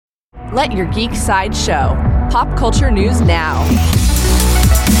Let your geek side show. Pop culture news now.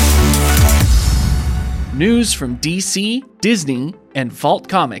 News from DC, Disney, and Vault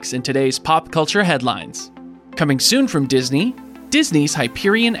Comics in today's pop culture headlines. Coming soon from Disney, Disney's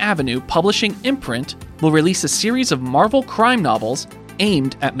Hyperion Avenue publishing imprint will release a series of Marvel crime novels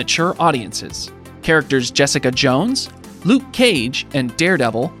aimed at mature audiences. Characters Jessica Jones, Luke Cage, and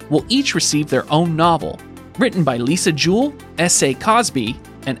Daredevil will each receive their own novel, written by Lisa Jewell, S.A. Cosby,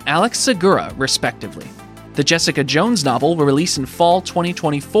 and Alex Segura, respectively. The Jessica Jones novel will release in fall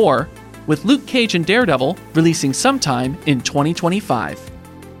 2024, with Luke Cage and Daredevil releasing sometime in 2025.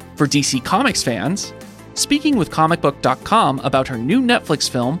 For DC Comics fans, speaking with comicbook.com about her new Netflix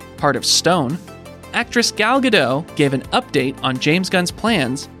film, part of Stone, actress Gal Gadot gave an update on James Gunn's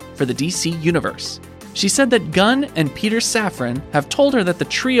plans for the DC universe. She said that Gunn and Peter Safran have told her that the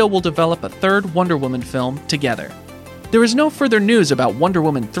trio will develop a third Wonder Woman film together. There is no further news about Wonder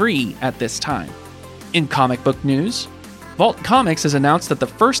Woman 3 at this time. In comic book news, Vault Comics has announced that the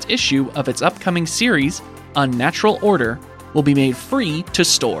first issue of its upcoming series, Unnatural Order, will be made free to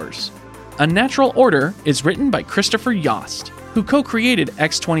stores. Unnatural Order is written by Christopher Yost, who co-created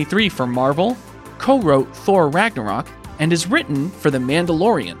X-23 for Marvel, co-wrote Thor Ragnarok, and is written for The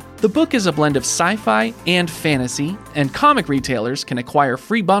Mandalorian. The book is a blend of sci-fi and fantasy, and comic retailers can acquire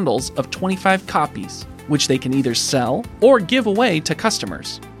free bundles of 25 copies, which they can either sell or give away to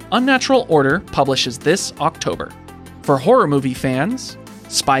customers. Unnatural Order publishes this October. For horror movie fans,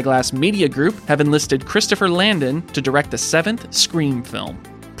 Spyglass Media Group have enlisted Christopher Landon to direct the 7th Scream film.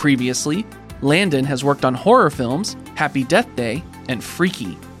 Previously, Landon has worked on horror films Happy Death Day and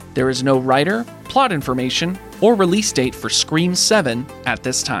Freaky. There is no writer, plot information, or release date for Scream 7 at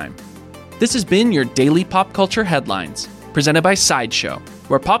this time. This has been your daily pop culture headlines, presented by Sideshow,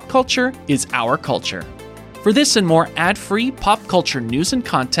 where pop culture is our culture. For this and more ad-free pop culture news and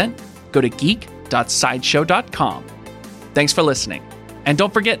content, go to geek.sideshow.com. Thanks for listening, and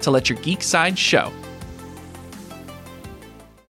don't forget to let your geek side show.